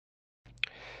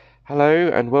Hello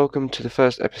and welcome to the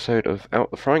first episode of Out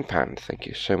the Frying Pan. Thank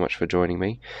you so much for joining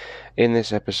me. In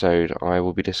this episode, I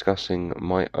will be discussing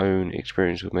my own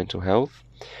experience with mental health.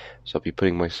 So I'll be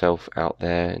putting myself out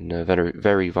there in a very,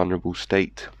 very vulnerable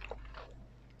state.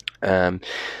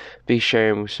 Be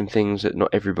sharing some things that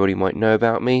not everybody might know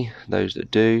about me, those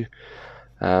that do.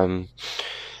 And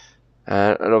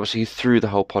obviously through the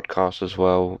whole podcast as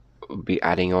well, I'll be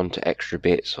adding on to extra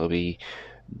bits. I'll be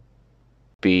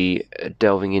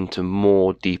delving into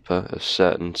more deeper of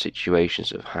certain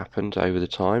situations that have happened over the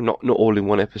time. Not all in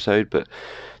one episode, but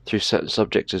through certain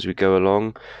subjects as we go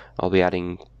along. I'll be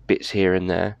adding bits here and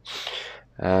there.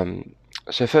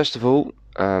 So first of all,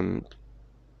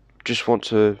 just want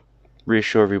to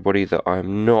reassure everybody that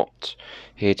I'm not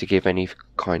here to give any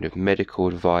kind of medical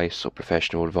advice or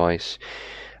professional advice.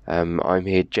 I'm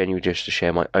here genuinely just to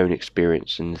share my own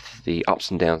experience and the ups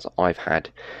and downs that I've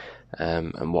had.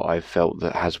 And what I've felt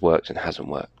that has worked and hasn't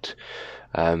worked.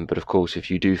 But of course,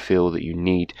 if you do feel that you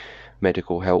need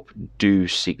medical help, do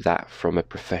seek that from a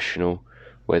professional,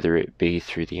 whether it be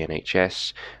through the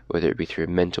NHS, whether it be through a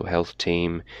mental health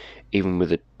team, even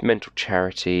with a mental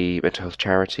health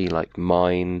charity like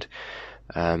Mind,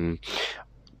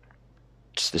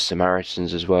 just the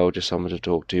Samaritans as well, just someone to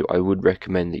talk to. I would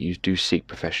recommend that you do seek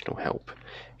professional help.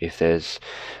 If there's,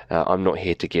 I'm not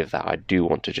here to give that. I do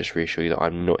want to just reassure you that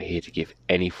I'm not here to give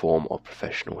any form of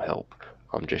professional help.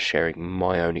 I'm just sharing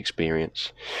my own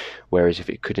experience. Whereas if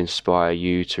it could inspire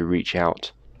you to reach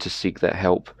out to seek that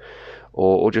help,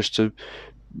 or just to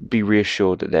be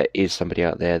reassured that there is somebody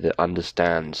out there that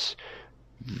understands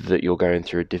that you're going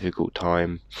through a difficult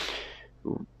time,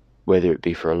 whether it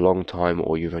be for a long time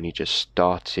or you've only just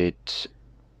started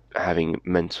having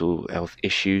mental health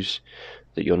issues,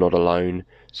 that you're not alone,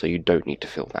 so you don't need to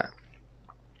feel that.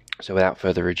 So without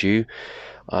further ado,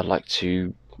 I'd like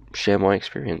to share my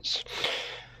experience.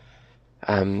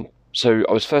 So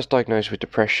I was first diagnosed with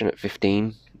depression at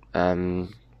 15.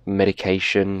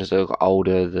 Medication, as I got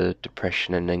older, the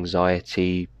depression and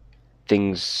anxiety,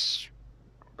 things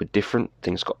were different.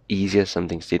 Things got easier, some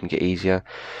things didn't get easier,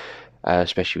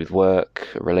 especially with work,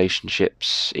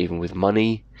 relationships, even with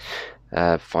money,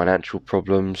 financial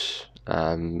problems.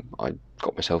 I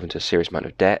got myself into a serious amount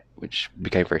of debt, which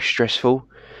became very stressful,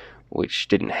 which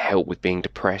didn't help with being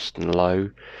depressed and low.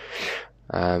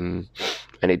 And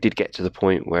it did get to the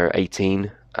point where at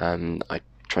 18, I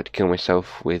tried to kill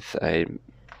myself with a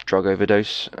drug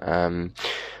overdose on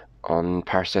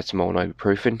paracetamol and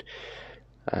ibuprofen.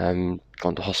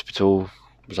 Gone to hospital,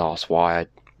 was asked why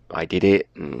I did it,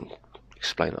 and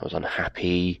explained that I was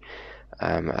unhappy.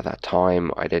 At that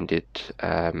time, I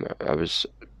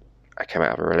came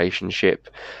out of a relationship.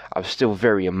 I was still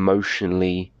very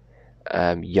emotionally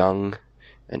young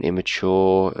and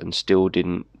immature, and still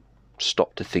didn't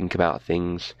stop to think about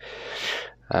things.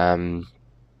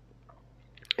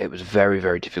 It was a very,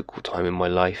 very difficult time in my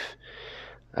life.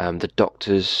 The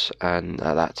doctors, and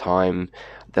at that time,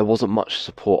 there wasn't much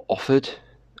support offered.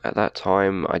 At that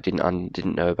time, I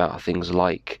didn't know about things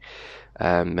like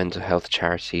mental health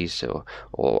charities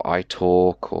or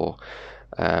iTalk, or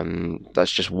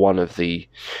that's just one of the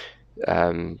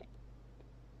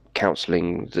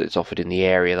counselling that's offered in the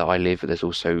area that I live. There's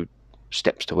also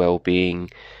Steps to Wellbeing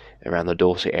around the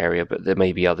Dorset area, but there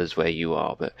may be others where you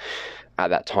are. But at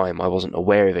that time, I wasn't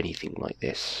aware of anything like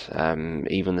this.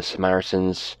 Even the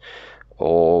Samaritans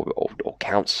or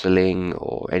counselling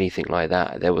or anything like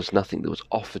that, there was nothing that was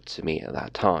offered to me at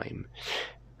that time,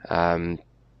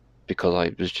 because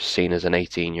I was just seen as an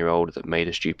 18-year-old that made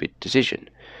a stupid decision.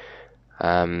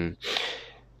 But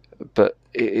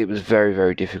it was very,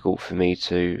 very difficult for me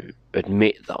to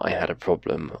admit that I had a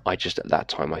problem. At that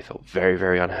time, I felt very,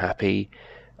 very unhappy.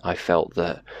 I felt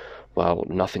that, well,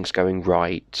 nothing's going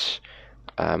right.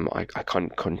 I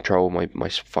can't control my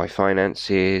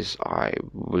finances. I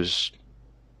was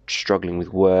struggling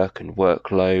with work and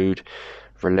workload.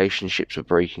 Relationships were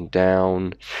breaking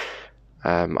down.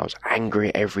 I was angry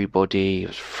at everybody. I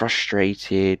was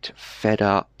frustrated, fed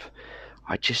up.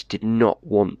 I just did not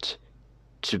want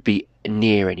to be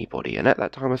near anybody. And at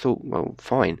that time I thought, well,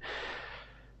 fine.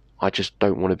 I just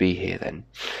don't want to be here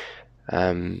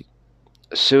then.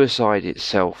 Suicide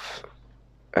itself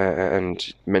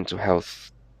and mental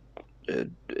health,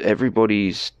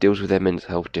 everybody deals with their mental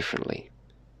health differently.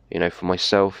 For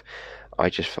myself, I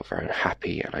just felt very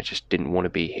unhappy and I just didn't want to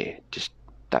be here.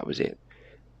 That was it.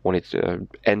 Wanted to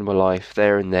end my life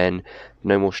there and then.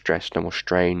 No more stress, no more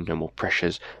strain, no more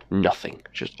pressures, nothing.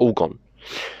 Just all gone.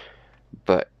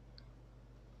 But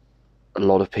a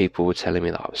lot of people were telling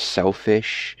me that I was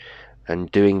selfish,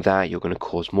 and doing that, you're going to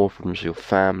cause more problems for your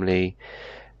family.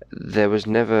 there was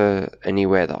never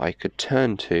anywhere that I could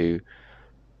turn to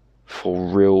for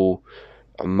real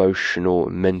emotional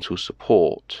and mental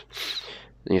support,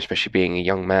 especially being a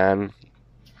young man.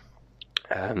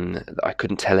 I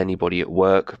couldn't tell anybody at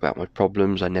work about my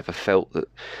problems. I never felt that,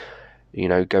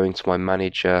 going to my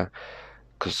manager,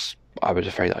 because I was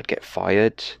afraid that I'd get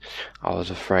fired. I was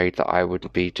afraid that I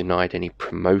would be denied any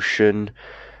promotion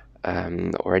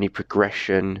or any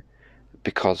progression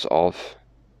because of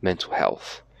mental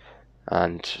health.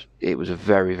 And it was a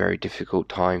very, very difficult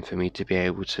time for me to be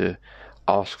able to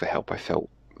ask for help. I felt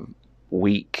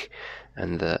weak,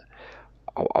 and that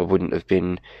I wouldn't have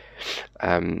been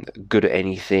good at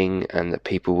anything, and that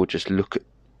people would just look at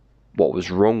what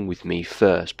was wrong with me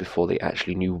first before they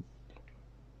actually knew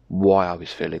why I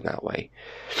was feeling that way.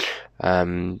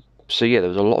 So yeah, there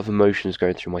was a lot of emotions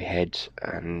going through my head,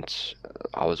 and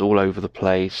I was all over the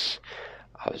place.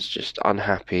 I was just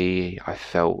unhappy. I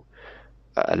felt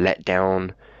let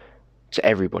down to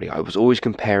everybody. I was always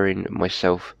comparing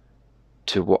myself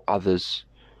to what others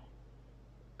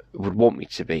would want me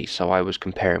to be. So I was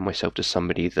comparing myself to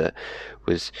somebody that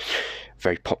was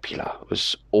very popular,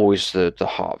 was always the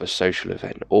heart of a social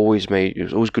event, it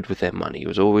was always good with their money, it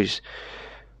was always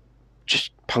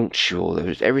just punctual. There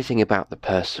was everything about the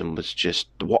person was just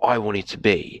what I wanted to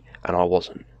be, and I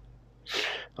wasn't.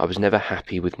 I was never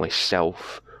happy with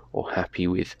myself or happy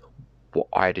with what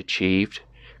I'd achieved,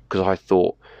 because I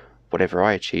thought whatever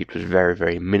I achieved was very,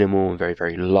 very minimal and very,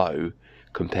 very low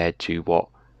compared to what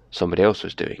somebody else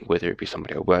was doing, whether it be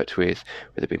somebody I worked with,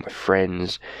 whether it be my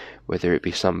friends, whether it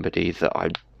be somebody that I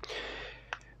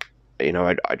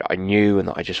knew and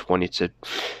that I just wanted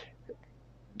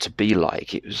to be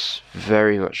like. It was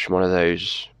very much one of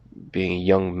those, being a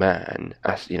young man,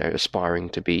 aspiring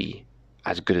to be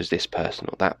as good as this person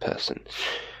or that person.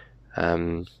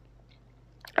 And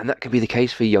that can be the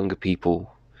case for younger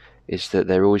people, is that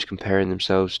they're always comparing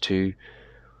themselves to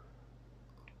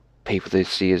people they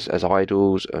see as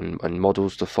idols and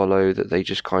models to follow, that they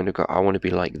just kind of go, I want to be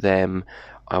like them,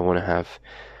 I want to have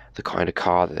the kind of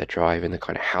car that they're driving, the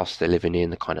kind of house they're living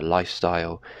in, the kind of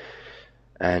lifestyle,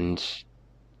 and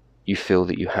you feel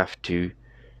that you have to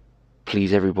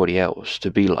please everybody else to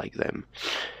be like them.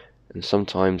 And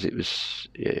sometimes it was,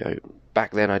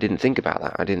 back then I didn't think about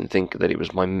that. I didn't think that it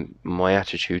was my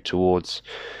attitude towards,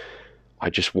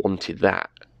 I just wanted that,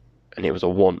 and it was a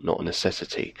want, not a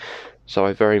necessity. So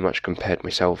I very much compared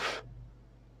myself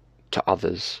to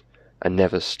others and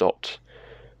never stopped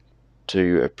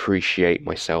to appreciate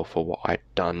myself for what I'd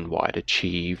done, what I'd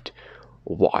achieved,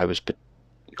 or what I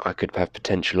could have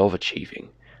potential of achieving.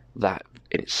 That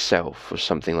in itself was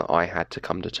something that I had to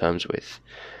come to terms with.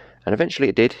 And eventually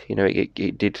it did,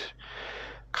 it did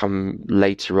come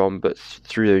later on, but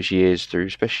through those years,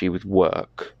 especially with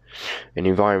work, an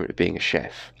environment of being a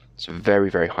chef, it's very,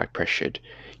 very high pressured.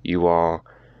 You are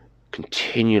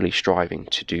continually striving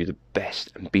to do the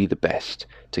best and be the best,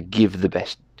 to give the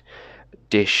best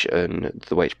dish, and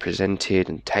the way it's presented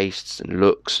and tastes and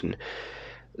looks, and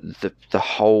the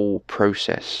whole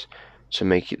process to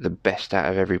make it the best out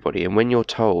of everybody. And when you're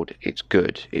told it's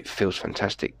good, it feels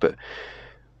fantastic. But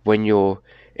when you're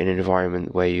in an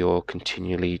environment where you're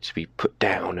continually to be put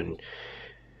down, and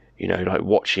like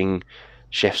watching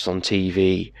chefs on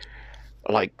TV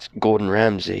like Gordon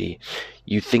Ramsay,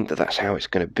 you think that that's how it's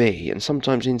going to be. And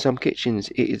sometimes in some kitchens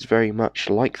it is very much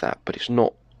like that, but it's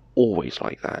not always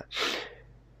like that.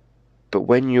 But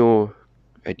when you're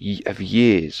of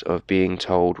years of being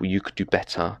told, well, you could do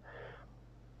better,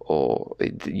 or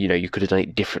you could have done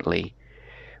it differently,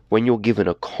 when you're given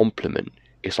a compliment,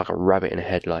 it's like a rabbit in the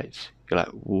headlights. You're like,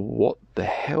 what the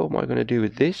hell am I going to do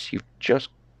with this? You've just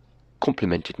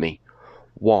complimented me.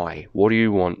 Why? What do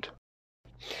you want?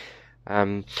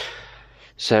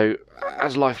 So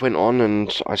as life went on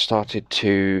and I started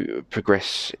to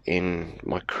progress in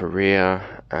my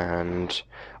career, and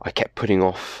I kept putting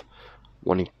off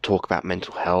wanting to talk about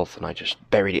mental health, and I just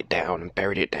buried it down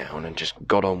and just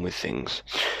got on with things.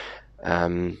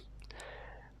 I'd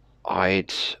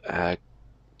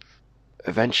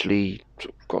eventually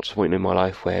got to a point in my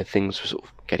life where things were sort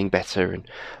of getting better, and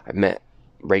I met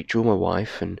Rachel, my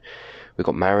wife, and we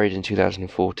got married in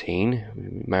 2014. We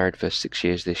were married for 6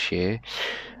 years this year.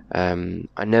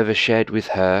 I never shared with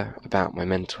her about my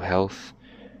mental health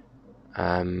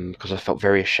because I felt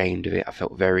very ashamed of it. I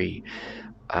felt very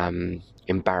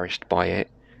embarrassed by it.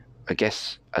 I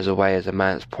guess as a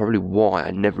man, it's probably why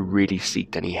I never really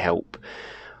sought any help.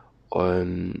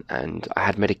 And I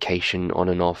had medication on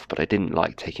and off, but I didn't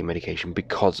like taking medication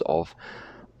because of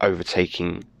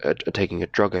taking a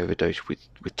drug overdose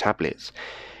with tablets.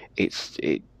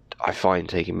 I find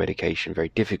taking medication very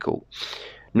difficult.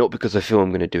 Not because I feel I'm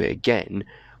going to do it again.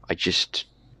 I just,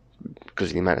 because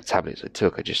of the amount of tablets I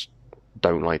took, I just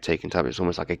don't like taking tablets. It's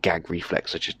almost like a gag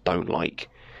reflex. I just don't like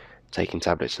taking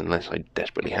tablets unless I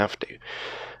desperately have to.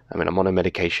 I mean, I'm on a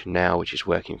medication now, which is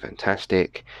working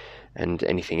fantastic. And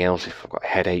anything else, if I've got a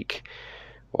headache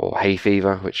or hay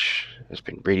fever, which has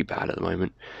been really bad at the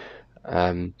moment,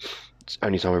 it's the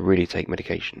only time I really take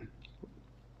medication.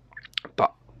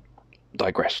 But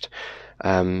digressed.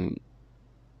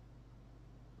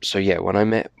 So yeah, when I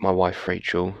met my wife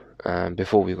Rachel,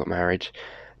 before we got married,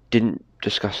 didn't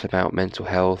discuss about mental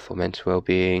health or mental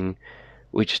well-being.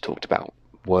 We just talked about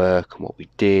work and what we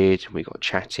did, and we got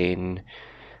chatting.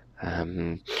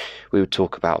 We would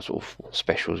talk about sort of what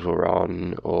specials were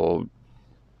on, or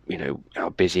how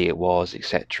busy it was,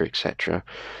 etc., etc.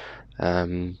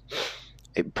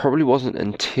 It probably wasn't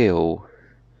until,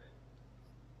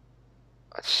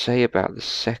 I'd say, about the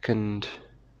second,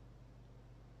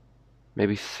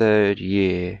 maybe third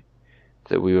year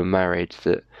that we were married,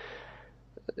 that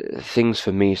things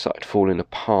for me started falling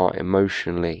apart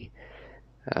emotionally,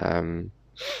 and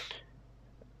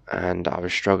I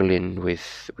was struggling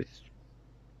with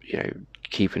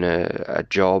keeping a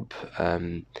job.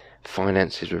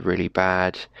 Finances were really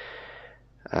bad.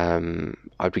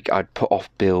 I'd put off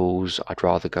bills. I'd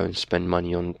rather go and spend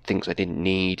money on things I didn't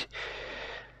need.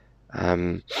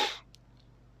 I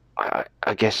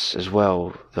guess as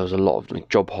well, there was a lot of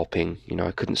job hopping.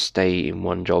 I couldn't stay in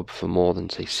one job for more than,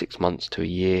 say, 6 months to a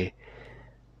year.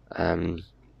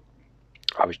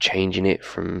 I was changing it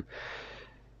from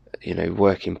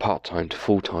working part-time to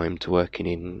full-time, to working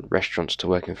in restaurants, to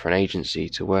working for an agency,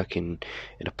 to working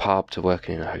in a pub, to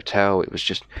working in a hotel. It was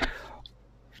just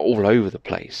all over the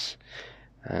place,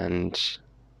 and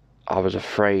I was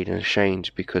afraid and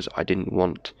ashamed because I didn't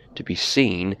want to be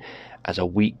seen as a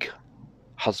weak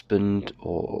husband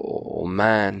or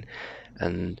man,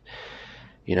 and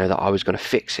that I was going to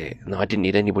fix it, and I didn't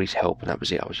need anybody's help, and that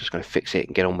was it. I was just going to fix it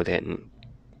and get on with it, and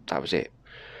that was it.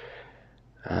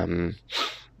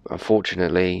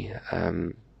 Unfortunately,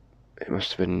 it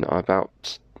must have been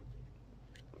about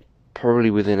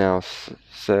probably within our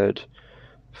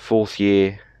fourth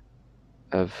year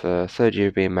of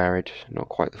being married, not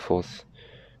quite the fourth,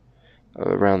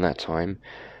 around that time,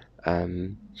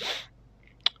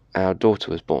 our daughter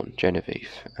was born,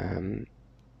 Genevieve,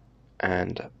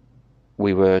 and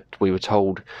we were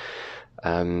told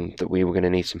that we were going to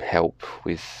need some help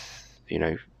with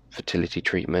fertility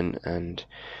treatment, and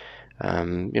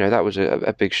that was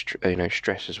a big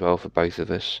stress as well for both of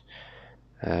us,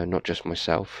 not just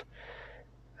myself.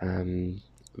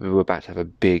 We were about to have a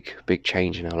big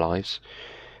change in our lives,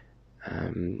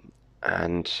 and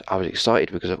I was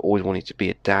excited because I've always wanted to be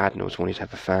a dad and always wanted to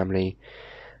have a family.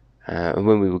 And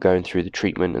when we were going through the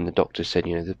treatment, and the doctor said,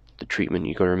 the treatment,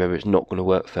 you've got to remember, it's not going to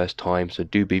work first time, so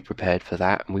do be prepared for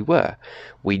that. And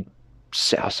we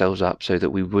set ourselves up so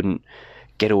that we wouldn't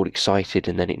get all excited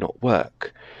and then it not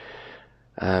work.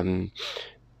 But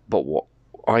what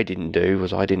I didn't do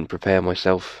was I didn't prepare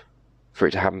myself for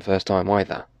it to happen first time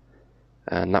either.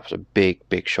 And that was a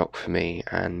big shock for me.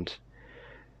 And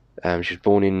she was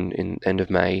born in end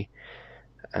of May.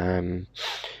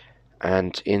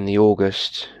 And in the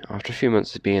August, after a few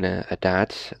months of being a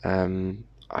dad,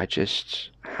 I just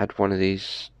had one of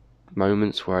these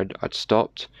moments where I'd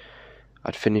stopped,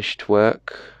 I'd finished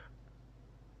work,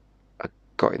 I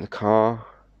got in the car,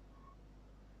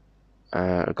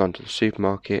 I'd gone to the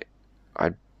supermarket,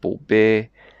 I'd bought beer,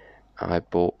 I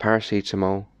bought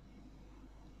paracetamol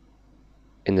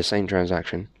in the same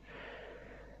transaction,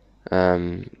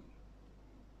 and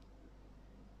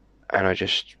I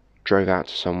just drove out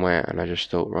to somewhere, and I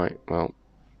just thought, right, well,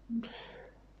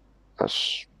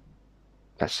 that's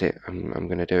it. I'm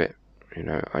going to do it.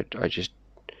 I just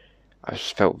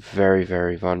felt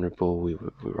very vulnerable. We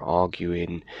were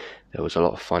arguing. There was a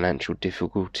lot of financial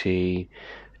difficulty.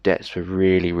 Debts were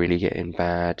really getting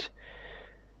bad,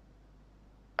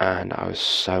 and I was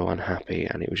so unhappy.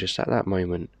 And it was just at that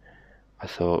moment I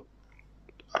thought,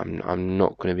 I'm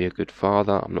not going to be a good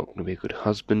father. I'm not going to be a good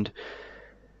husband.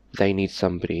 They need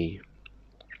somebody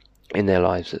in their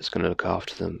lives that's going to look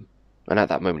after them. And at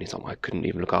that moment in time, I couldn't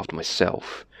even look after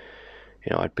myself.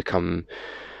 I'd become,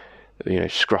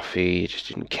 scruffy. Just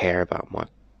didn't care about my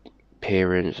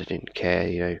appearance. I didn't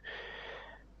care,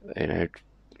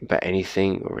 about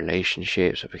anything or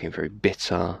relationships. I became very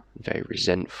bitter, very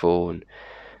resentful, and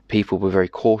people were very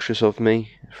cautious of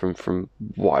me. From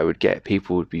what I would get,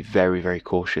 people would be very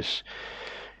cautious.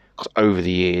 Because over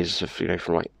the years of,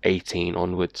 from like 18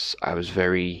 onwards, I was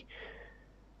very,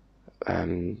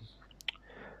 I'd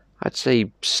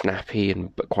say snappy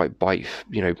and quite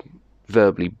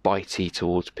verbally bitey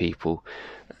towards people,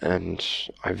 and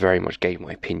I very much gave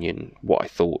my opinion, what I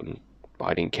thought, and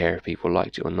I didn't care if people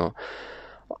liked it or not.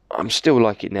 I'm still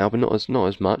like it now, but not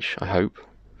as much, I hope.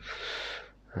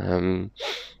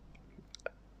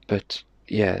 But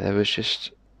yeah, there was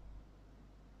just,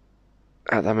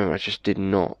 at that moment, I just did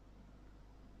not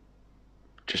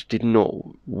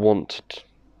want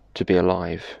to be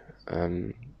alive.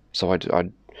 So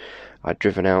I'd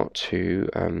driven out to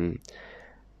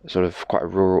sort of quite a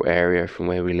rural area from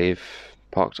where we live,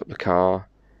 parked up the car,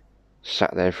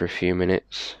 sat there for a few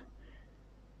minutes,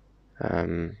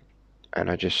 and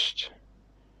I just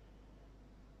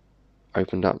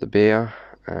opened up the beer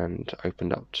and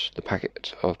opened up the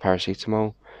packet of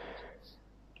paracetamol,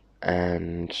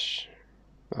 and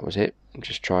that was it.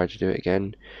 Just tried to do it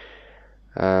again.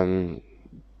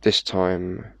 This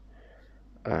time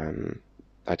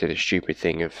I did a stupid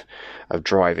thing of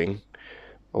driving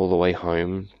all the way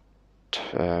home,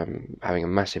 having a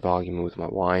massive argument with my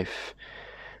wife,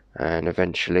 and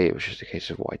eventually it was just a case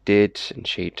of what I did, and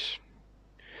she'd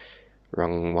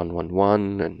rung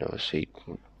 111 and obviously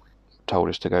told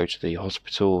us to go to the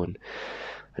hospital, and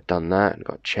had done that and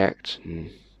got checked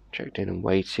in and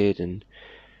waited, and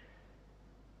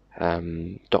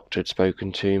doctor had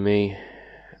spoken to me,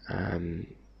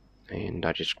 and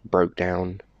I just broke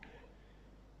down,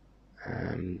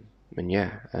 and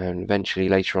eventually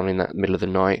later on in that middle of the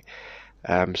night,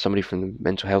 somebody from the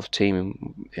mental health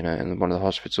team in one of the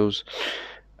hospitals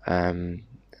had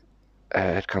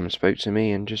come and spoke to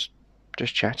me and just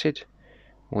chatted,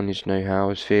 wanted to know how I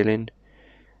was feeling,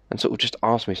 and sort of just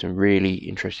asked me some really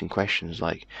interesting questions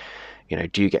like,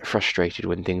 do you get frustrated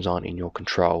when things aren't in your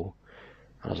control?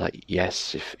 And I was like,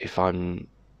 yes, if I'm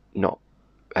not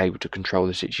able to control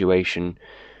the situation,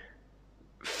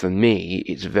 for me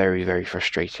it's very, very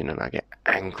frustrating, and I get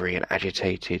angry and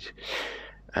agitated,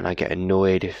 and I get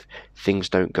annoyed if things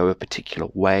don't go a particular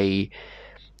way.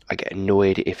 I get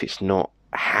annoyed if it's not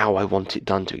how I want it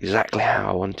done, to exactly how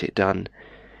I want it done.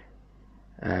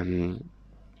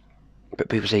 But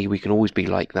people say we can always be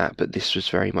like that, but this was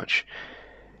very much,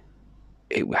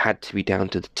 it had to be down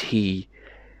to the T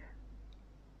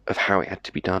of how it had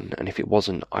to be done, and if it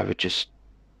wasn't, I would just,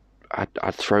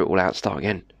 I'd throw it all out, start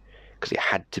again, because it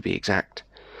had to be exact,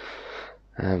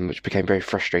 which became very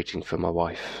frustrating for my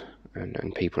wife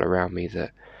and people around me,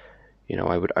 that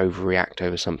I would overreact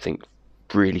over something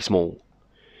really small,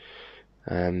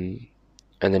 and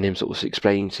then him sort of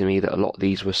explaining to me that a lot of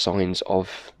these were signs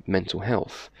of mental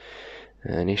health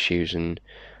and issues, and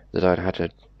that I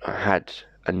had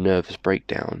a nervous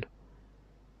breakdown.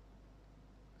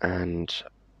 And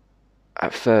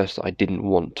at first I didn't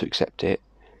want to accept it,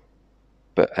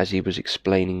 but as he was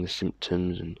explaining the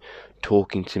symptoms and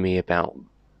talking to me about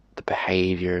the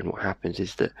behaviour and what happens,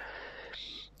 is that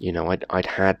I'd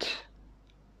had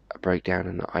a breakdown,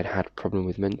 and I'd had a problem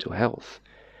with mental health,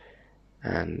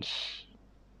 and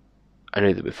I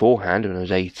knew that beforehand when I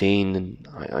was 18, and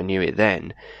I knew it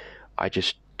then. I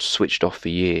just switched off for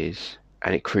years,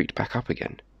 and it creeped back up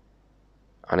again.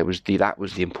 And that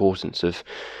was the importance of,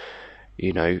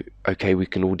 okay, we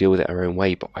can all deal with it our own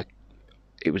way, but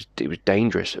it was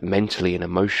dangerous mentally and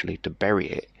emotionally to bury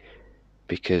it,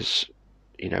 because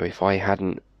if I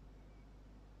hadn't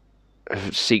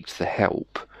sought the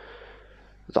help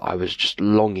that I was just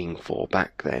longing for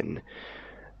back then,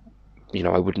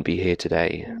 I wouldn't be here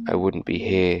today. I wouldn't be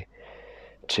here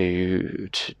to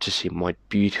see my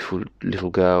beautiful little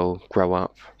girl grow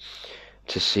up,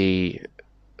 to see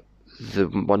the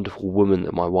wonderful woman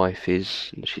that my wife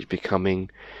is, and she's becoming.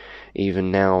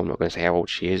 Even now, I'm not going to say how old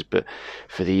she is, but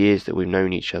for the years that we've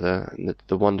known each other, and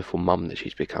the wonderful mum that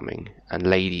she's becoming, and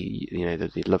lady,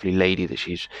 the lovely lady that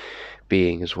she's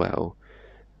being as well,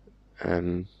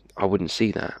 I wouldn't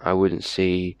see that. I wouldn't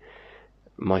see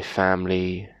my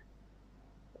family,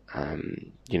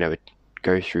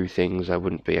 go through things. I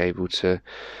wouldn't be able to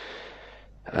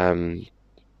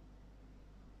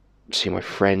see my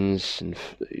friends and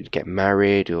get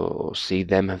married, or see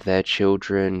them have their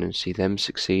children and see them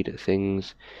succeed at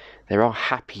things. There are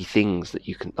happy things that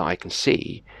I can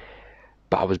see,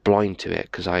 but I was blind to it,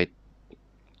 because at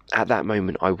that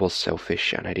moment I was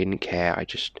selfish and I didn't care. I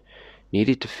just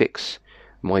needed to fix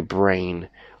my brain,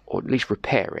 or at least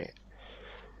repair it.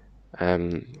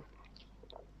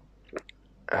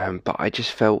 But I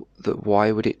just felt that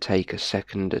why would it take a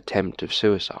second attempt of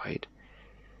suicide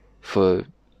for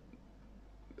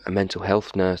a mental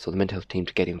health nurse or the mental health team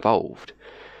to get involved?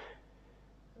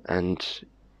 And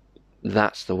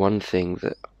that's the one thing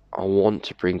that I want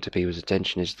to bring to people's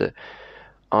attention, is that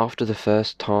after the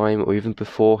first time, or even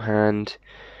beforehand,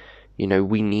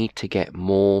 we need to get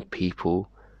more people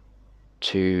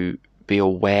to be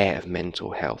aware of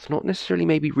mental health. Not necessarily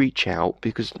maybe reach out,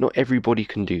 because not everybody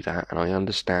can do that, and I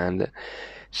understand that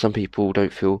some people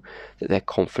don't feel that they're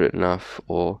confident enough,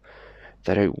 or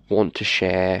they don't want to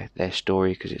share their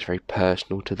story because it's very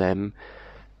personal to them.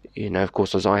 Of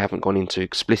course, as I haven't gone into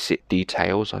explicit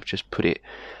details, I've just put it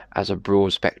as a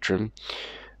broad spectrum.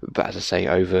 But as I say,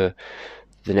 over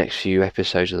the next few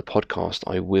episodes of the podcast,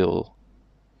 I will,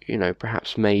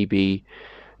 perhaps maybe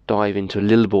dive into a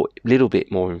little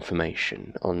bit more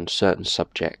information on certain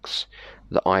subjects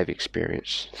that I've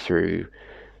experienced through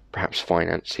perhaps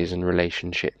finances and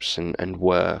relationships and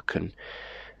work and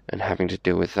having to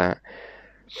deal with that.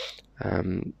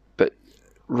 But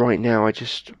right now,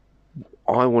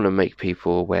 I want to make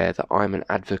people aware that I'm an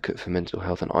advocate for mental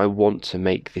health, and I want to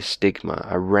make this stigma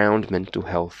around mental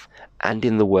health and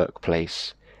in the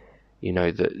workplace,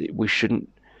 that we shouldn't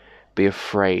be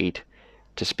afraid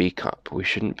to speak up. We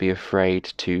shouldn't be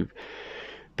afraid to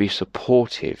be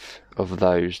supportive of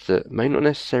those that may not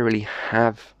necessarily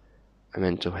have a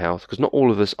mental health, because not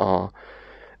all of us are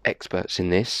experts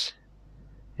in this.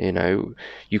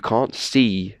 You can't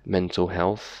see mental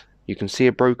health. You can see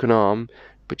a broken arm,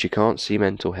 but you can't see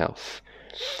mental health.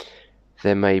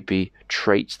 There may be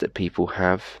traits that people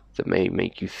have that may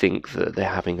make you think that they're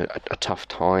having a tough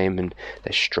time and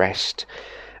they're stressed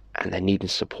and they're needing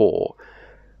support.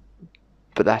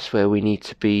 But that's where we need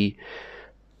to be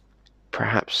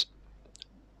perhaps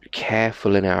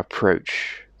careful in our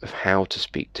approach of how to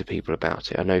speak to people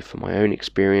about it. I know from my own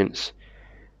experience,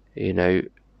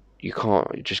 you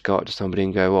can't just go up to somebody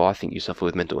and go, well, I think you suffer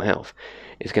with mental health.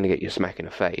 It's going to get you a smack in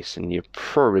the face, and you're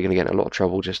probably going to get in a lot of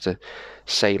trouble just to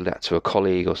say that to a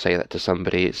colleague or say that to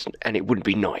somebody, and it wouldn't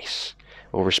be nice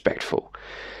or respectful.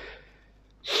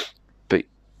 But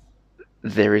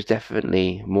there is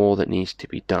definitely more that needs to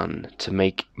be done to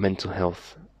make mental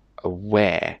health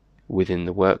aware within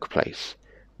the workplace,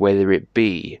 whether it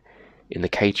be in the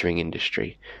catering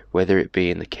industry, whether it be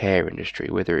in the care industry,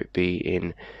 whether it be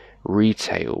in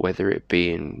retail, whether it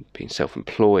be in being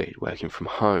self-employed, working from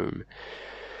home.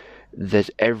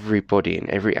 There's everybody in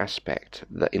every aspect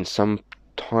that in some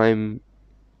time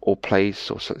or place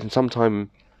or in some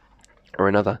time or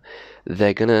another,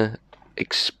 they're going to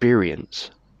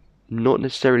experience, not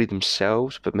necessarily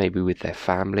themselves, but maybe with their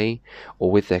family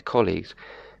or with their colleagues,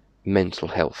 mental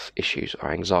health issues or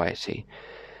anxiety.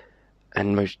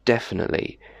 And most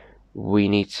definitely, we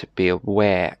need to be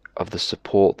aware of the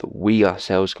support that we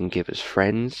ourselves can give as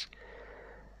friends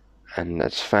and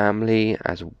as family,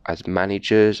 as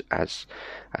managers, as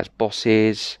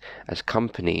bosses, as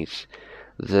companies,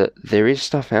 that there is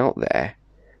stuff out there,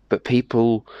 but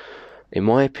people, in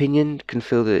my opinion, can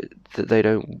feel that they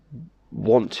don't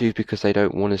want to, because they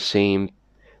don't want to seem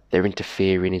they're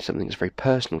interfering in something that's very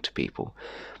personal to people.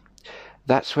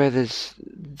 That's where there's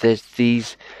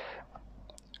these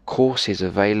courses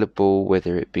available,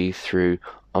 whether it be through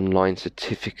online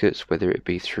certificates, whether it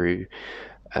be through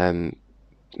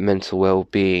mental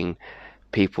well-being,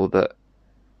 people that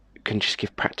can just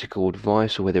give practical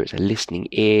advice, or whether it's a listening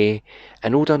ear,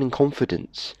 and all done in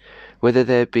confidence, whether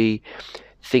there be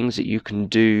things that you can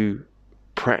do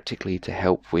practically to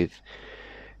help with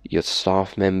your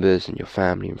staff members and your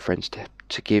family and friends,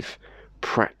 to give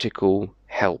practical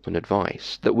help and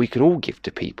advice that we can all give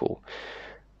to people,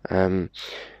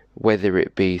 whether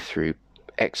it be through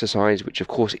exercise, which of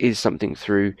course is something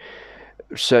through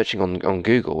searching on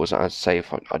Google. As I say,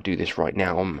 if I do this right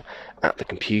now, I'm at the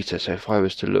computer, so if I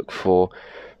was to look for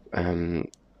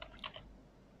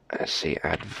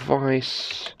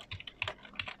advice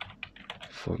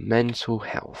for mental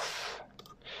health,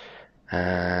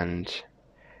 and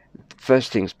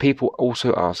first things, people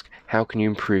also ask, how can you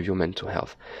improve your mental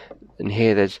health? And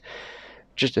here there's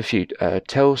just a few.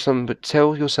 Tell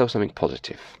yourself something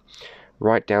positive.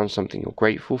 Write down something you're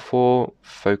grateful for.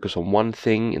 Focus on one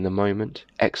thing in the moment.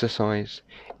 Exercise.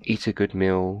 Eat a good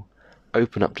meal.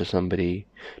 Open up to somebody.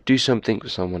 Do something for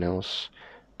someone else.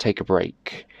 Take a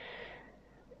break.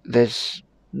 There's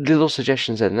little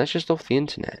suggestions there, and that's just off the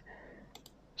internet.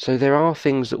 So there are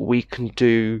things that we can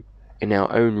do in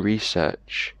our own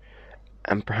research,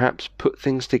 and perhaps put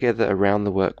things together around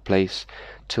the workplace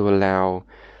to allow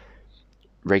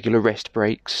regular rest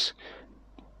breaks,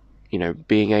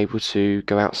 being able to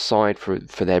go outside for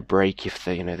their break if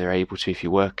they're able to. If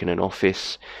you work in an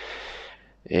office,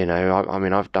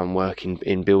 I've done work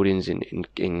in buildings,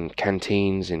 in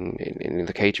canteens, in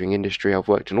the catering industry. I've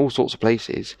worked in all sorts of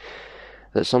places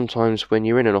that sometimes when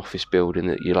you're in an office building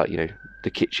that you're like, the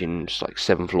kitchen's like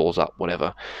 7 floors up,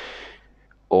 whatever,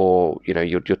 or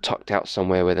you're tucked out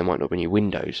somewhere where there might not be any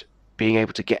windows, being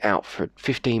able to get out for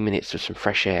 15 minutes of some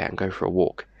fresh air and go for a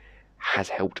walk has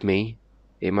helped me.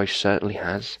 It most certainly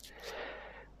has.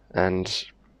 And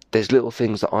there's little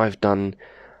things that I've done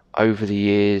over the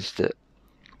years that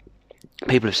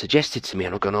people have suggested to me,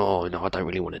 and I've gone, oh no, I don't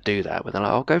really want to do that. But they're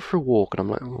like, I'll go for a walk, and I'm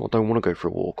like, oh, I don't want to go for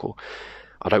a walk, or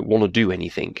I don't want to do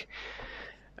anything.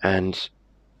 And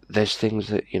there's things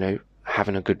that,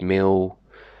 having a good meal,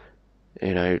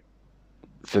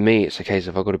 for me, it's a case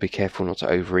of I've got to be careful not to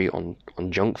overeat on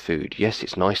junk food. Yes,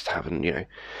 it's nice to have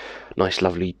nice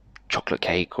lovely chocolate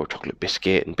cake or chocolate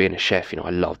biscuit, and being a chef, I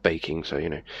love baking, so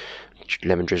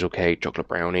lemon drizzle cake, chocolate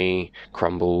brownie,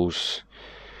 crumbles,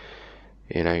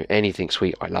 anything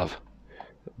sweet I love.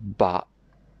 But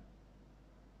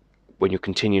when you're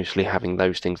continuously having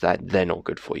those things, that they're not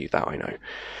good for you, that I know.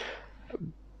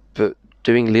 But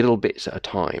doing little bits at a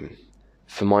time,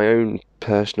 for my own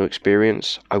personal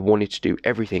experience, I wanted to do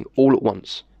everything all at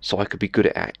once so I could be good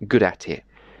at it,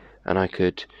 and I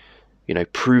could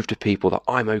prove to people that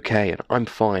I'm okay and I'm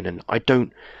fine, and I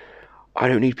don't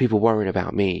need people worrying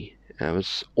about me. I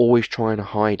was always trying to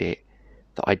hide it,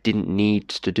 that I didn't need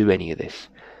to do any of this.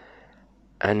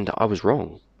 And I was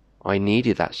wrong. I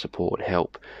needed that support and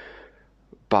help.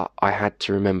 But I had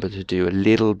to remember to do a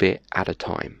little bit at a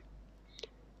time.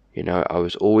 I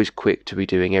was always quick to be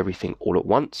doing everything all at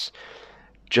once,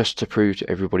 just to prove to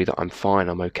everybody that I'm fine,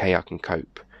 I'm okay, I can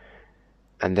cope.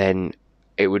 And then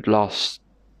it would last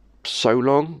so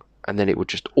long, and then it would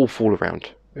just all fall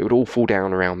around. It would all fall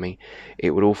down around me.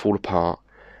 It would all fall apart,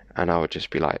 and I would just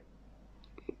be like,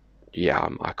 yeah,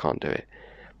 I can't do it.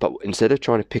 But instead of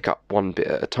trying to pick up one bit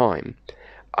at a time,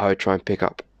 I would try and pick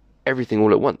up everything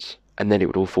all at once, and then it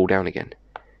would all fall down again.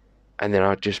 And then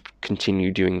I'd just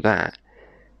continue doing that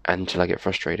until I get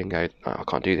frustrated and go, no, I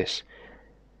can't do this.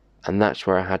 And that's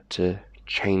where I had to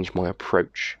change my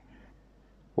approach,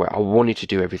 where I wanted to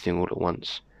do everything all at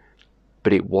once,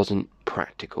 but it wasn't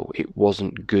practical. It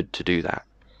wasn't good to do that.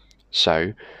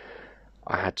 So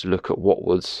I had to look at what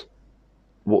was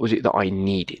it that I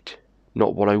needed,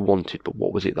 not what I wanted, but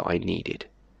what was it that I needed.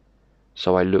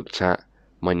 So I looked at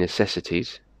my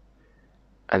necessities,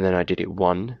 and then I did it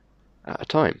one at a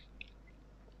time.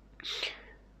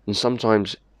 And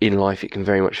sometimes in life it can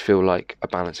very much feel like a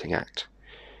balancing act.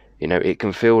 It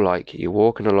can feel like you're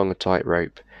walking along a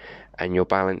tightrope and you're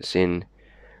balancing,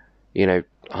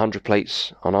 100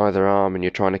 plates on either arm, and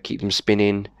you're trying to keep them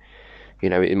spinning.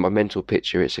 In my mental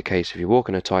picture, it's a case of you're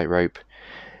walking a tightrope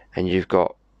and you've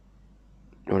got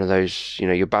one of those,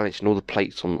 you're balancing all the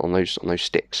plates on those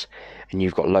sticks, and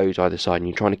you've got loads either side, and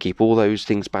you're trying to keep all those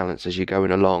things balanced as you're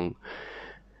going along,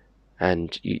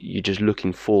 and you're just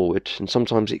looking forward. And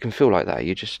sometimes it can feel like that.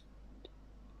 You just,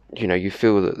 you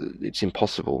feel that it's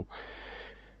impossible,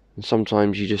 and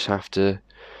sometimes you just have to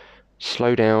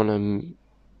slow down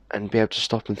and be able to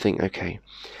stop and think, okay,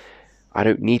 I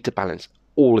don't need to balance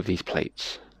all of these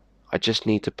plates. I just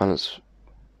need to balance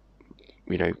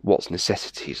what's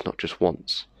necessities, not just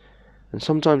wants. And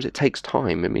sometimes it takes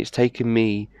time. It's taken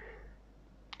me,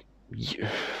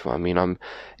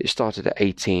 it started at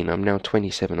 18, I'm now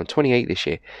 27, I'm 28 this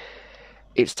year.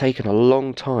 It's taken a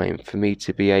long time for me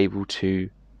to be able to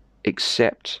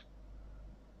accept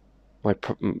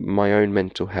my own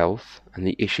mental health and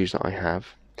the issues that I have.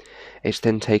 It's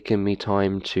then taken me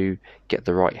time to get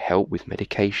the right help with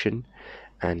medication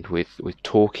and with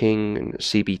talking and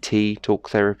CBT, talk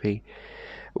therapy,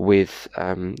 with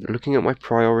looking at my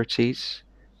priorities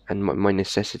and my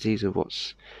necessities of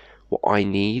what I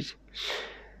need,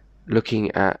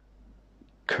 looking at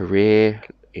career,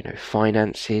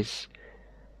 finances,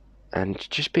 and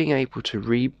just being able to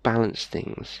rebalance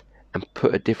things and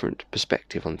put a different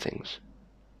perspective on things.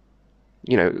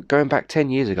 Going back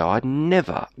 10 years ago, I'd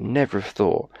never have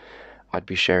thought I'd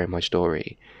be sharing my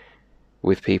story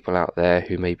with people out there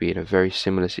who may be in a very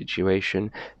similar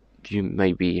situation. You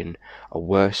may be in a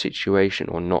worse situation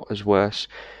or not as worse,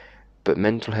 but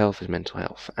mental health is mental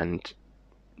health, and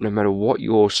no matter what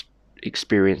your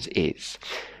experience is,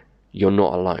 you're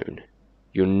not alone.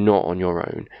 You're not on your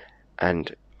own,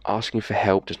 and asking for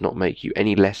help does not make you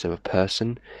any less of a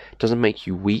person. It doesn't make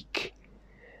you weak.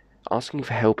 Asking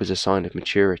for help is a sign of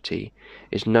maturity.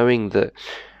 It's knowing that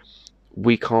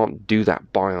we can't do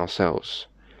that by ourselves.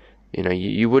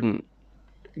 You wouldn't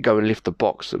go and lift the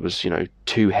box that was,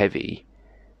 too heavy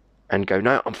and go,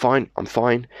 no, I'm fine.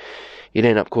 You'd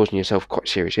end up causing yourself quite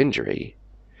serious injury.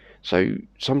 So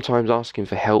sometimes asking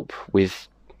for help with,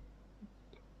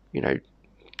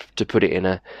 to put it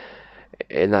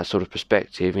in that sort of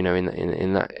perspective, in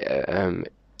that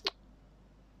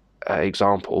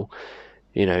example,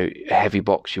 a heavy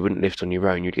box you wouldn't lift on your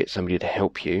own, you'd get somebody to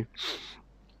help you.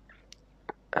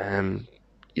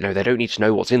 They don't need to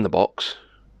know what's in the box.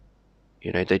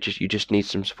 You just need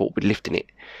some support with lifting it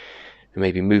and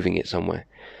maybe moving it somewhere.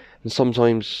 And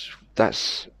sometimes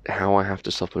that's how I have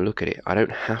to stop and look at it. I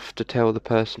don't have to tell the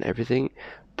person everything,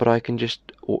 but I can just,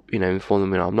 inform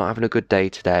them, I'm not having a good day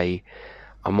today.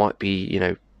 I might be,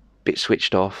 a bit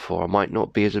switched off, or I might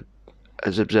not be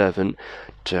as observant.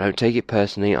 So don't take it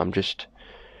personally. I'm just,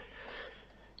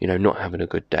 not having a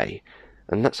good day.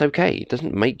 And that's okay. It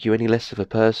doesn't make you any less of a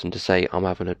person to say I'm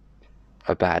having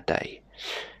a bad day.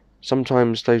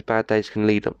 Sometimes those bad days can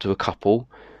lead up to a couple,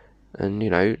 and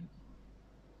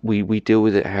we deal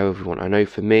with it however we want. I know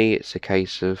for me it's a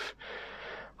case of,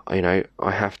 I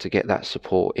have to get that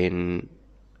support in.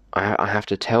 I have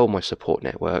to tell my support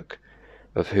network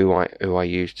of who I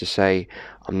use to say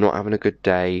I'm not having a good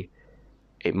day.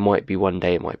 It might be one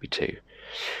day, it might be two,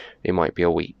 it might be a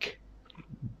week,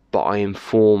 but I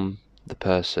inform the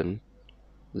person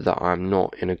that I'm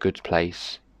not in a good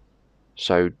place.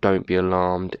 So don't be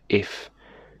alarmed if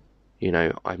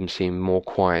I'm seeming more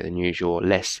quiet than usual,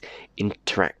 less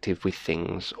interactive with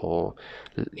things, or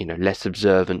less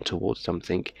observant towards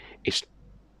something. It's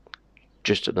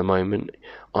just at the moment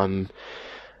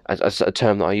as a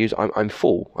term that I use, I'm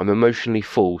full. I'm emotionally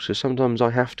full. So sometimes I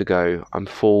have to go, I'm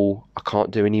full, I can't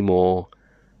do any more,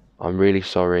 I'm really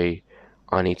sorry,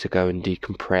 I need to go and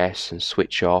decompress and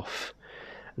switch off.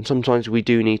 And sometimes we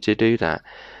do need to do that.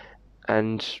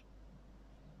 And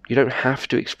you don't have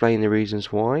to explain the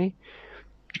reasons why.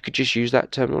 You could just use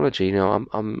that terminology.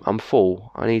 I'm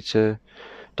full. I need to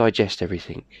digest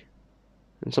everything.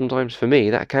 And sometimes for me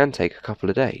that can take a couple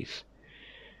of days.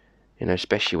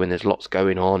 Especially when there's lots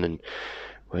going on, and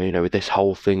with this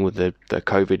whole thing with the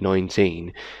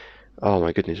COVID-19. Oh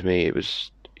my goodness me, it was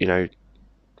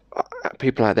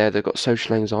people out there that got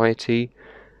social anxiety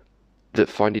that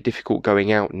find it difficult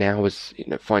going out now,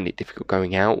 find it difficult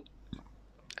going out,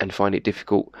 and find it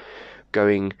difficult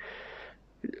going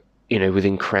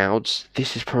within crowds.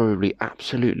 This is probably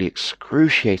absolutely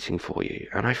excruciating for you,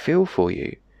 and I feel for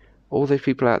you. All those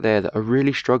people out there that are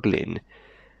really struggling,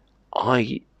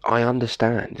 I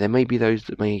understand. There may be those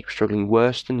that may be struggling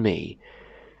worse than me,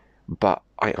 but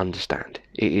I understand.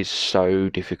 It is so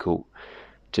difficult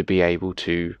to be able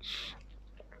to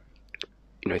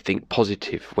think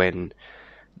positive when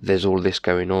there's all this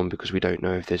going on, because we don't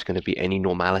know if there's going to be any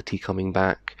normality coming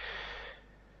back.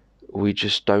 We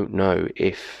just don't know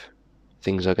if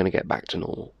things are going to get back to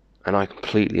normal, and I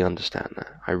completely understand that.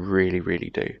 I really,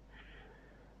 really do.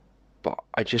 But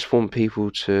I just want people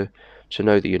to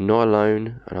know that you're not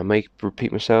alone. And I may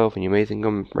repeat myself, and you may think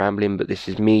I'm rambling, but this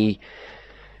is me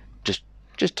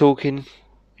just talking,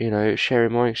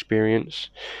 sharing my experience.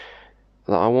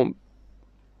 That I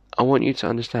want you to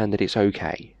understand that it's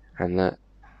okay, and that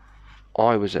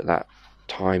I was at that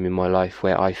time in my life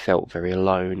where I felt very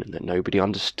alone, and that nobody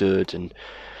understood, and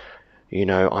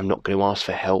I'm not going to ask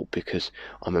for help because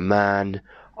I'm a man.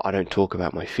 I don't talk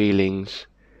about my feelings.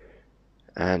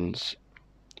 And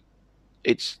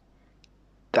it's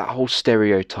that whole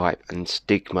stereotype and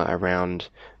stigma around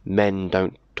men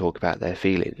don't talk about their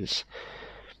feelings.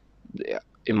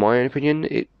 In my opinion,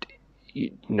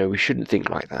 we shouldn't think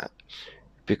like that,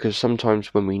 because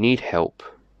sometimes when we need help,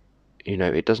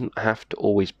 it doesn't have to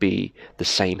always be the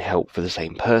same help for the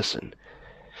same person.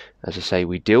 As I say,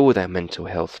 we deal with our mental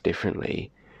health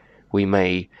differently. We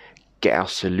may get our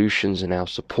solutions and our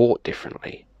support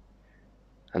differently.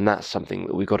 And that's something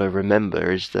that we've got to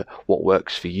remember, is that what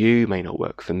works for you may not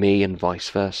work for me, and vice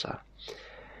versa.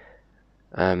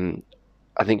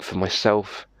 I think for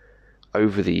myself,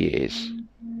 over the years,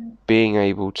 being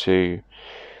able to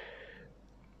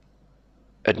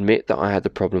admit that I had the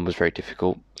problem was very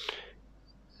difficult.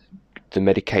 The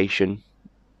medication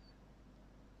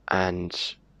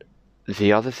and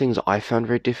the other things I found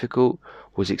very difficult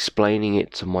was explaining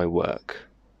it to my work.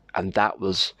 And that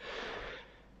was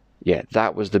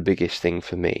the biggest thing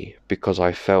for me, because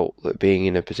I felt that being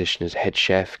in a position as head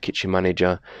chef, kitchen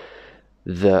manager,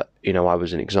 that, I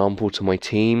was an example to my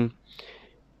team,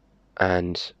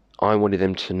 and I wanted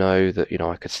them to know that,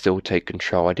 I could still take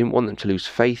control. I didn't want them to lose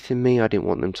faith in me. I didn't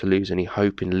want them to lose any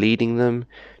hope in leading them,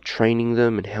 training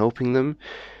them, and helping them.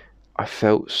 I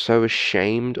felt so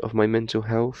ashamed of my mental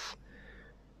health.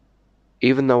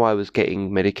 Even though I was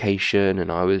getting medication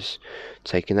and I was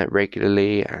taking that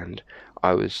regularly, and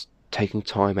I was taking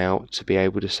time out to be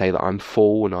able to say that I'm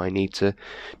full and I need to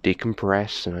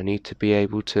decompress and I need to be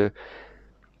able to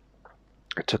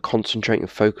concentrate and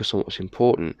focus on what's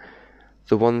important.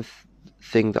 The one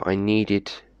thing that I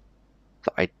needed,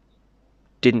 that I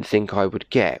didn't think I would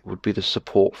get, would be the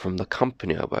support from the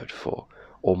company I worked for,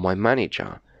 or my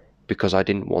manager, because I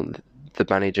didn't want the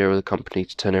manager or the company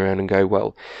to turn around and go,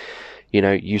 well,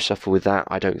 you suffer with that,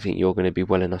 I don't think you're going to be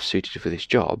well enough suited for this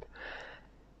job.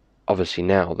 Obviously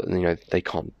now that, they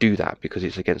can't do that because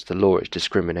it's against the law, it's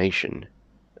discrimination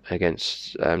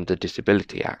against the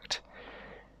Disability Act.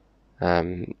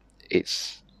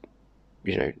 It's,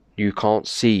 you can't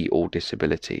see all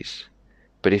disabilities,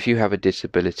 but if you have a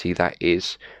disability that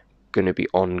is going to be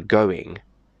ongoing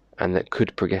and that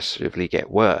could progressively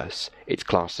get worse, it's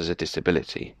classed as a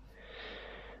disability.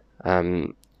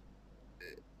 But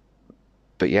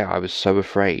yeah, I was so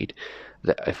afraid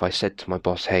that if I said to my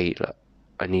boss, hey, look,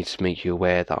 I need to make you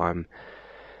aware that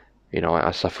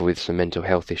I suffer with some mental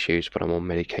health issues, but I'm on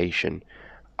medication,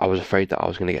 I was afraid that I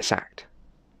was going to get sacked.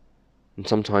 And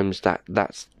sometimes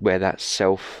that's where that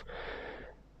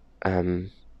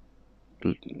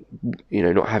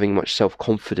not having much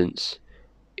self-confidence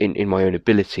in my own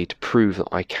ability to prove that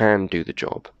I can do the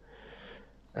job,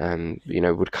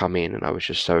 would come in, and I was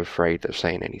just so afraid of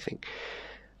saying anything.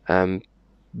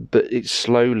 But it's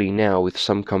slowly now with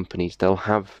some companies, they'll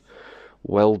have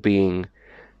well-being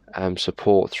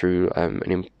support through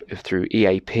through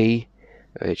EAP,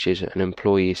 which is an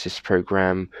employee assist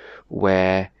program,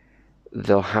 where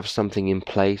they'll have something in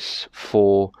place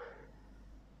for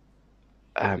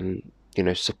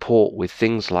support with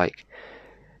things like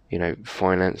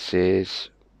finances,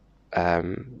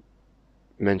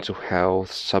 mental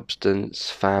health, substance,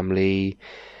 family.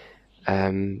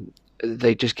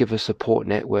 They just give a support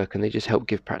network, and they just help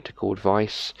give practical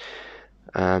advice.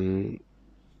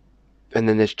 And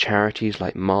then there's charities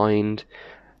like Mind.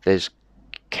 There's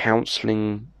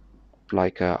counselling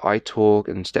like iTalk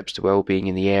and Steps to Wellbeing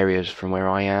in the areas from where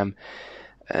I am.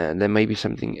 There may be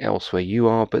something else where you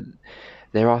are, but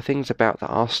there are things about that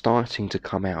are starting to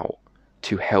come out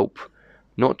to help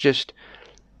not just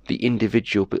the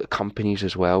individual but the companies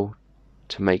as well,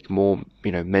 to make more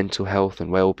mental health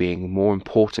and well-being more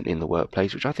important in the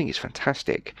workplace, which I think is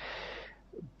fantastic.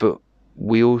 But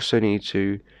we also need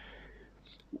to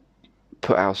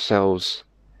put ourselves,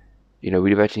 we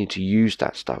need to use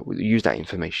that stuff, use that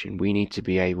information. We need to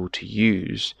be able to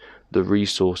use the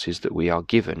resources that we are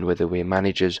given, whether we're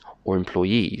managers or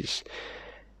employees,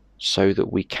 so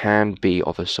that we can be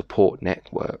of a support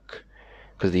network.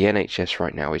 Because the NHS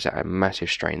right now is at a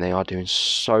massive strain. They are doing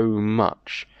so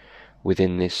much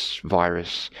within this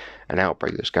virus and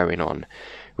outbreak that's going on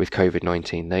with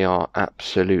COVID-19. They are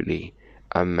absolutely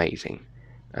amazing.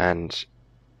 And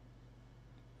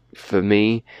for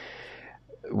me,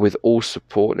 with all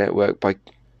support network,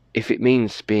 if it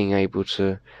means being able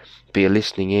to be a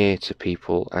listening ear to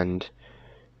people, and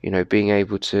being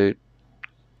able to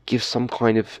give some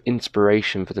kind of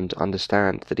inspiration for them to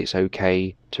understand that it's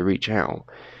okay to reach out,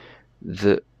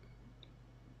 that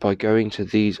by going to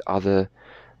these other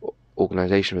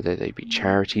organisations, whether they be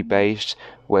charity based,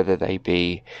 whether they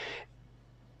be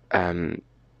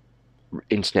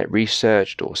internet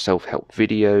researched or self-help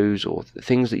videos, or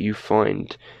things that you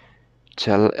find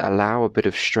to allow a bit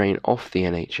of strain off the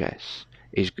NHS,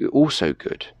 is also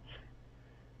good.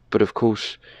 But of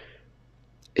course,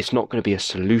 it's not going to be a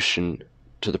solution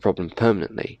to the problem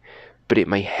permanently, but it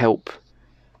may help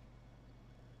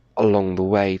along the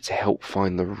way to help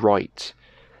find the right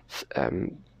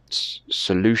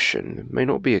solution. It may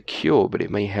not be a cure, but it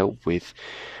may help with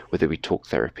whether we talk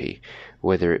therapy,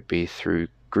 whether it be through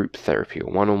group therapy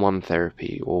or one-on-one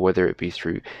therapy, or whether it be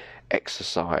through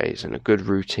exercise and a good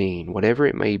routine, whatever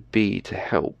it may be to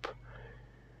help.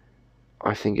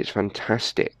 I think it's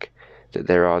fantastic that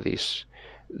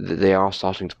they are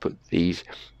starting to put these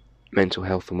mental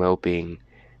health and well-being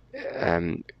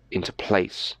into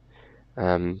place.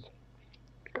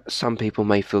 Some people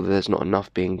may feel that there's not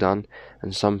enough being done,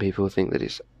 and some people think that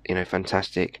it's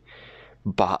fantastic,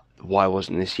 but why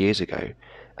wasn't this years ago?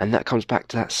 And that comes back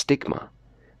to that stigma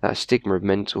of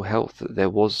mental health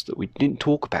that we didn't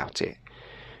talk about it.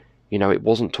 It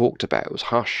wasn't talked about, it was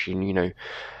hush, and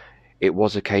it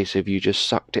was a case of you just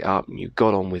sucked it up and you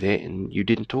got on with it and you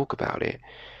didn't talk about it.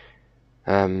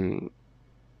 And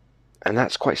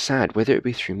that's quite sad, whether it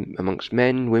be through amongst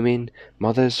men, women,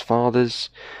 mothers,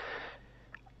 fathers,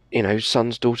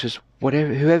 sons, daughters,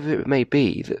 whatever, whoever it may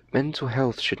be, that mental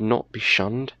health should not be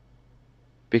shunned,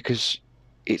 because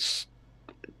it's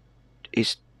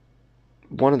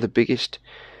one of the biggest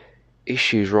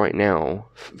issues right now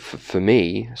for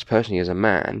me, as personally as a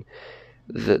man,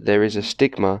 that there is a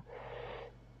stigma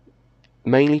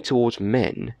mainly towards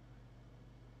men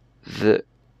that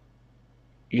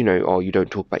you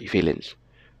don't talk about your feelings.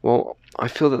 Well, I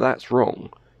feel that that's wrong.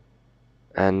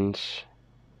 And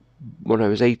when I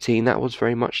was 18, that was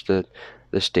very much the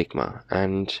stigma,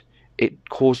 and it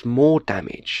caused more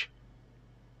damage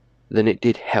than it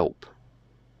did help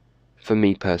for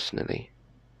me personally.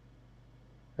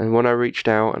 And when I reached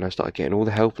out and I started getting all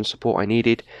the help and support I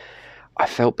needed, I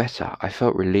felt better. I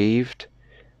felt relieved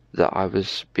that I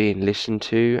was being listened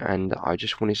to, and I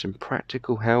just wanted some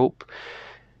practical help.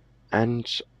 And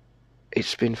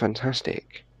it's been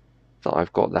fantastic that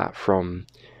I've got that from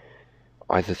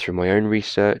either through my own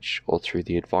research or through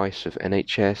the advice of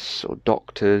NHS or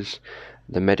doctors,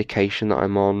 the medication that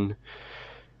I'm on,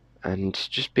 and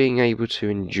just being able to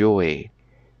enjoy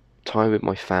time with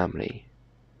my family.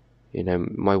 You know,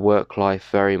 my work life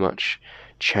very much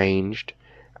changed,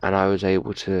 and I was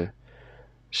able to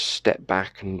step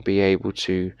back and be able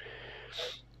to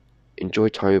enjoy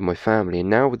time with my family. And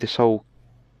now with this whole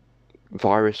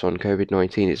virus on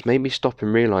COVID-19, it's made me stop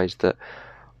and realise that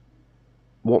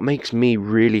what makes me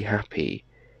really happy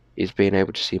is being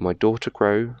able to see my daughter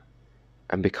grow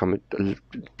and become a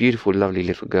beautiful, lovely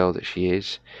little girl that she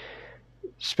is,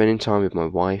 spending time with my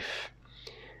wife,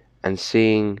 and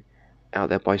seeing out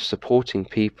there by supporting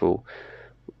people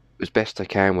as best I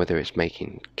can, whether it's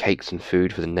making cakes and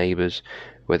food for the neighbours,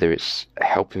 whether it's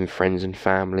helping friends and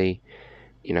family,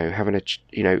 having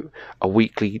a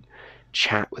weekly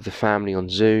chat with the family on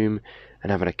Zoom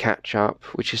and having a catch up,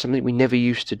 which is something we never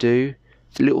used to do.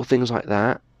 Little things like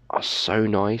that are so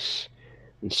nice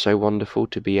and so wonderful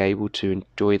to be able to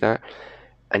enjoy that.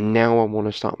 And now I want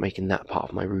to start making that part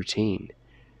of my routine.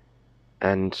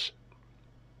 And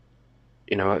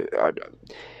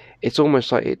it's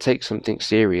almost like it takes something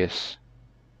serious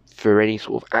for any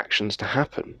sort of actions to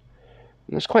happen.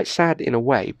 And it's quite sad in a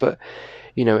way, but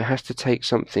it has to take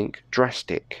something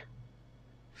drastic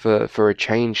for a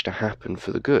change to happen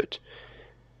for the good.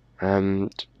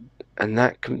 And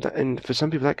for some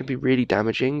people that can be really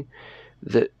damaging.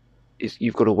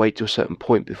 You've got to wait to a certain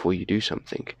point before you do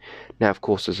something. Now, of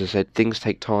course, as I said, things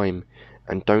take time,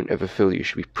 and don't ever feel that you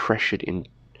should be pressured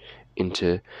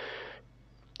into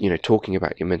talking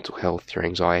about your mental health, your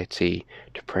anxiety,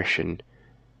 depression,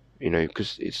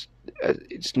 because it's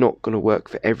not going to work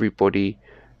for everybody.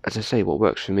 As I say, what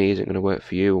works for me isn't going to work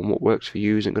for you, and what works for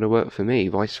you isn't going to work for me,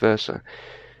 vice versa.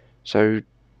 So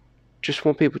just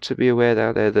want people to be aware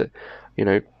out there that,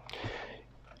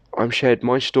 I'm shared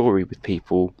my story with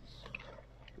people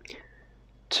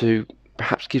to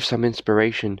perhaps give some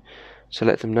inspiration, to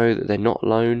let them know that they're not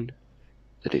alone,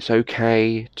 that it's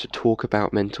okay to talk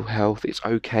about mental health, it's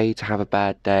okay to have a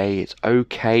bad day, it's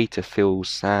okay to feel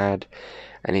sad,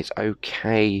 and it's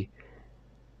okay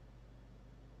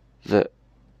that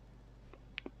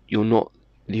you're not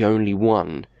the only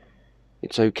one.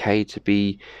 It's okay to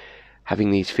be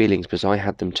having these feelings, because I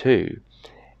had them too.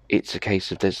 It's a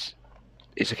case of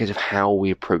how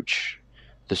we approach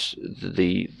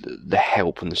the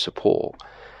help and the support,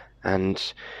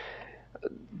 and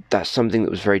that's something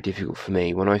that was very difficult for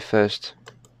me when I first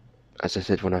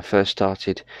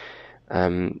started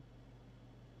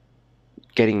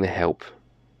getting the help.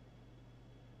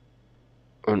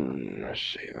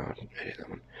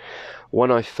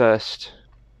 When I first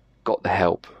got the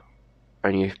help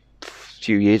only a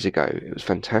few years ago, it was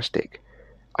fantastic.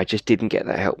 I just didn't get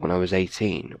that help when I was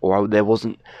 18, or there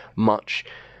wasn't much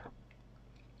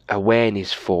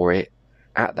awareness for it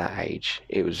at that age.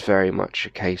 It was very much a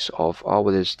case of,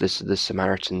 there's the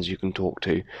Samaritans you can talk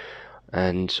to,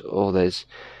 or there's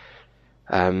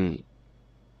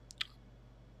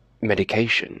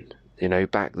medication.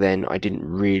 Back then I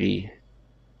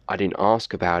didn't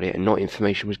ask about it, and not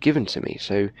information was given to me.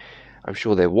 So I'm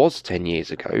sure there was 10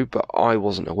 years ago, but I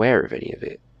wasn't aware of any of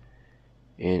it.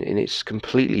 And it's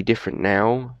completely different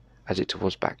now as it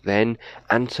was back then,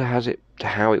 and to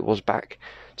how it was back,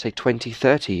 say, 20,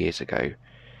 30 years ago.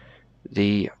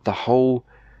 The whole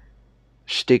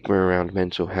stigma around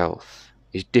mental health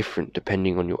is different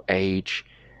depending on your age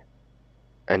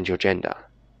and your gender.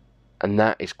 And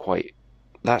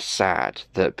that's sad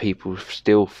that people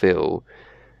still feel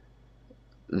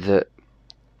that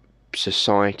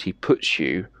society puts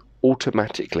you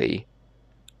automatically,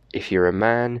 if you're a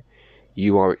man,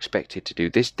 you are expected to do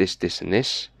this, this, this, and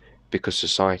this, because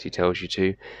society tells you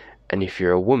to. And if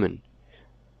you're a woman,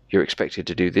 you're expected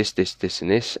to do this, this, this, and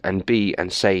this, and be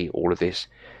and say all of this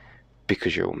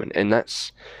because you're a woman. And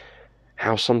that's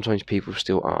how sometimes people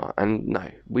still are. And no,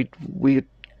 we're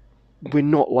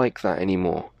not like that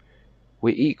anymore.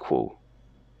 We're equal.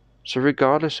 So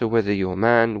regardless of whether you're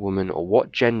man, woman, or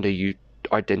what gender you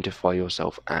identify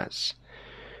yourself as,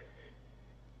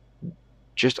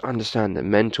 just understand that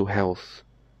mental health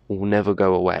will never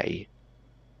go away,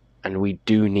 and we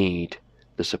do need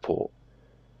the support,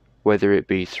 whether it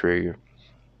be through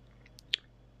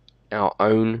our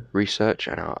own research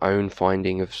and our own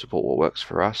finding of support, what works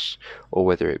for us, or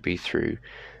whether it be through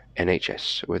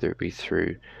NHS, whether it be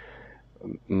through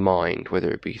Mind,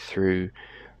 whether it be through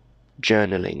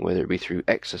journaling, whether it be through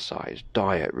exercise,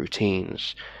 diet,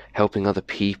 routines, helping other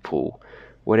people,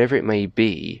 whatever it may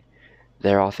be,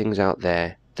 there are things out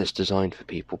there that's designed for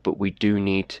people, but we do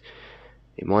need,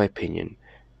 in my opinion,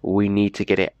 we need to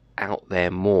get it out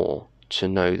there more to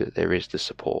know that there is the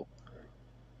support.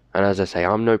 And as I say,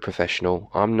 I'm no professional,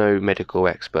 I'm no medical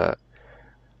expert,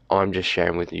 I'm just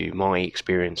sharing with you my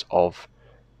experience of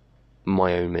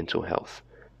my own mental health.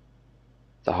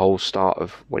 The whole start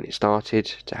of when it started,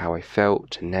 to how I felt,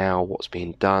 to now, what's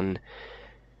being done.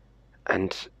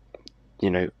 And,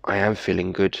 I am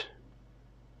feeling good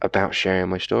about sharing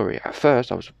my story. At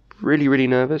first, I was really, really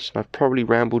nervous, and I've probably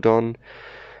rambled on,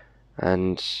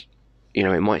 and,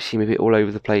 it might seem a bit all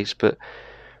over the place, but,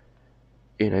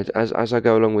 as I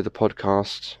go along with the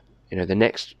podcast, the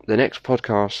next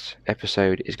podcast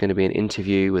episode is going to be an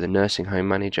interview with a nursing home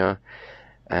manager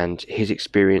and his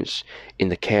experience in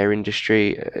the care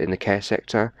industry, in the care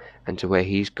sector, and to where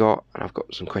he's got. And I've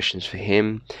got some questions for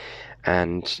him.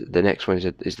 And the next one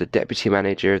is the deputy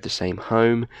manager of the same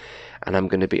home, and I'm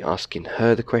going to be asking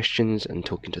her the questions and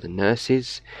talking to the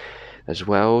nurses as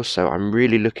well. So I'm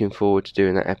really looking forward to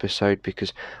doing that episode,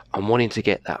 because I'm wanting to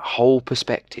get that whole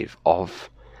perspective of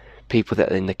people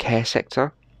that are in the care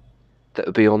sector, that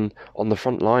will be on the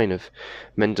front line of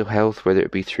mental health, whether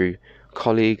it be through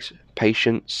colleagues,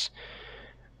 patients,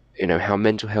 how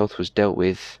mental health was dealt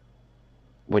with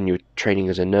when you were training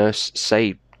as a nurse,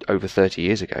 say over 30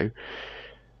 years ago,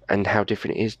 and how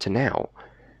different it is to now.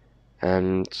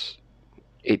 And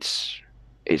it's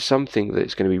something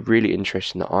that's going to be really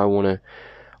interesting, that I want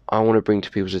to bring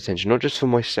to people's attention, not just for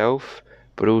myself,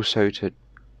 but also to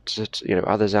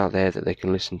others out there, that they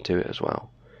can listen to it as well.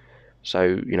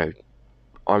 So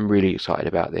I'm really excited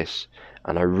about this,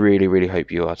 and I really, really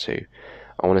hope you are too.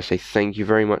 I want to say thank you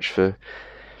very much for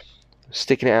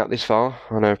sticking it out this far.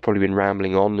 I know I've probably been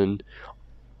rambling on, and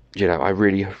I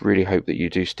really, really hope that you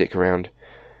do stick around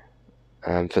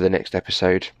for the next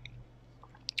episode.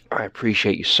 I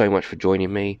appreciate you so much for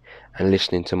joining me and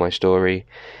listening to my story.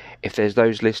 If there's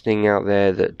those listening out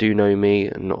there that do know me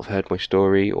and not have heard my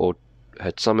story, or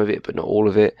heard some of it but not all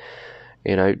of it,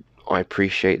 I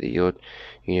appreciate that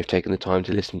you've taken the time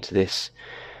to listen to this.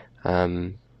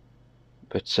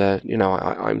 But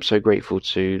I'm so grateful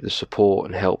to the support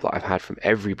and help that I've had from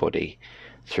everybody,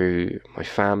 through my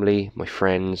family, my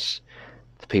friends,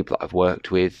 the people that I've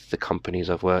worked with, the companies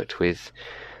I've worked with.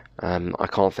 I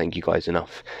can't thank you guys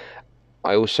enough.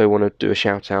 I also want to do a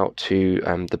shout out to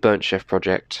the Burnt Chef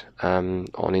Project on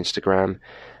Instagram,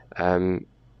 and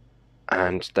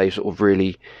they sort of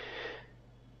really,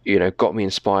 got me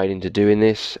inspired into doing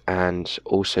this, and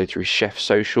also through Chef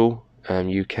Social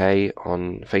UK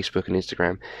on Facebook and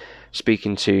Instagram,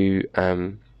 speaking to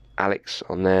Alex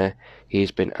on there.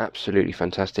 He's been absolutely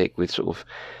fantastic with sort of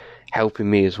helping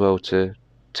me as well to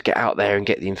get out there and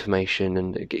get the information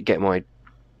and get my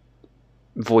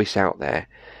voice out there.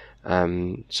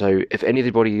 So if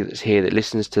anybody that's here that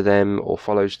listens to them or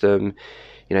follows them,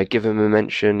 give them a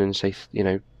mention and say,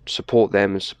 support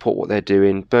them and support what they're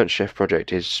doing. Burnt Chef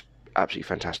Project is absolutely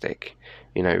fantastic.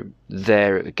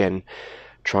 They're again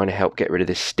trying to help get rid of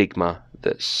this stigma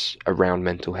that's around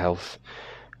mental health.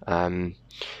 So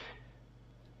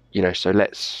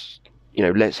let's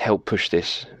help push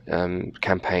this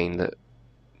campaign that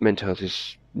mental health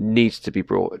needs to be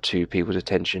brought to people's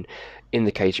attention in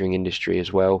the catering industry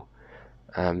as well.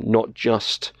 Not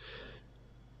just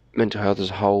mental health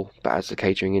as a whole, but as the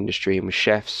catering industry and with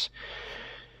chefs.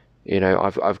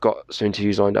 I've got some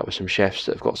interviews lined up with some chefs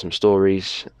that have got some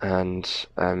stories, and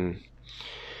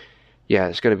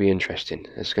it's going to be interesting.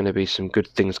 There's going to be some good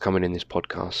things coming in this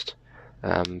podcast.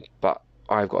 But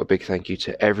I've got a big thank you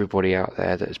to everybody out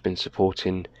there that has been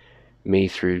supporting me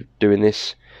through doing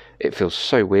this. It feels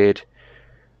so weird,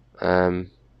 talking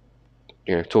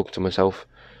to myself.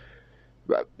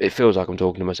 It feels like I'm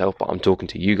talking to myself, but I'm talking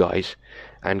to you guys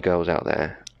and girls out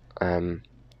there.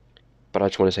 But I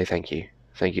just want to say thank you.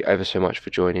 Thank you ever so much for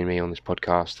joining me on this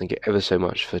podcast. Thank you ever so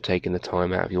much for taking the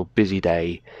time out of your busy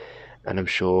day. And I'm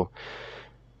sure,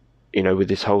 with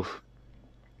this whole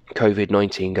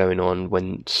COVID-19 going on,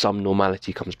 when some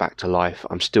normality comes back to life,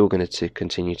 I'm still going to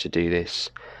continue to do this.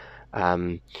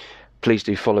 Please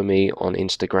do follow me on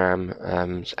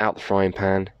Instagram, it's Out the Frying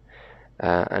Pan,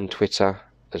 and Twitter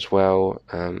as well,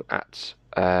 at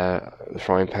the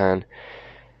Frying Pan.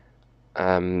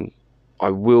 I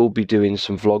will be doing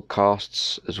some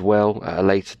vlogcasts as well at a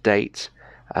later date,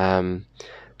 but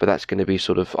that's going to be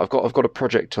sort of, I've got a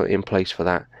project in place for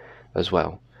that as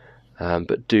well.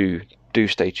 But do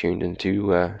stay tuned, and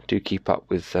do keep up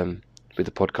with with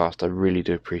the podcast. I really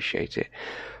do appreciate it.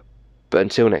 But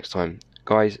until next time,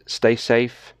 guys, stay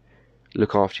safe,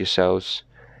 look after yourselves,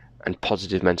 and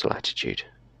positive mental attitude.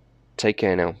 Take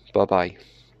care now. Bye bye.